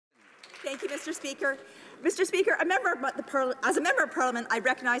Thank you, Mr. Speaker. Mr. Speaker, as a member of Parliament, I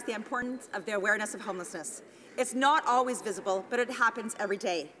recognize the importance of the awareness of homelessness. It's not always visible, but it happens every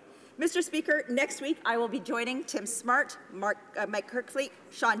day. Mr. Speaker, next week I will be joining Tim Smart, Mike Kirkfleet,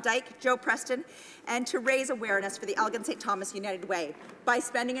 Sean Dyke, Joe Preston, and to raise awareness for the Elgin-St. Thomas United Way by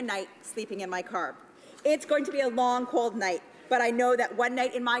spending a night sleeping in my car. It's going to be a long, cold night, but I know that one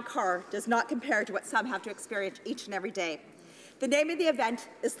night in my car does not compare to what some have to experience each and every day. The name of the event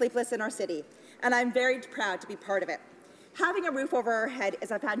is Sleepless in our city, and I'm very proud to be part of it. Having a roof over our head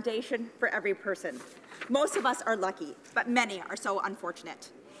is a foundation for every person. Most of us are lucky, but many are so unfortunate.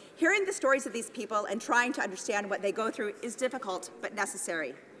 Hearing the stories of these people and trying to understand what they go through is difficult but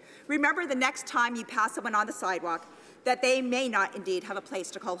necessary. Remember the next time you pass someone on the sidewalk that they may not indeed have a place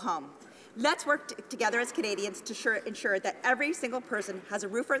to call home. Let's work together as Canadians to ensure that every single person has a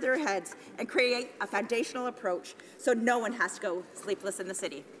roof over their heads and create a foundational approach so no one has to go sleepless in the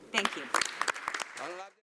city. Thank you.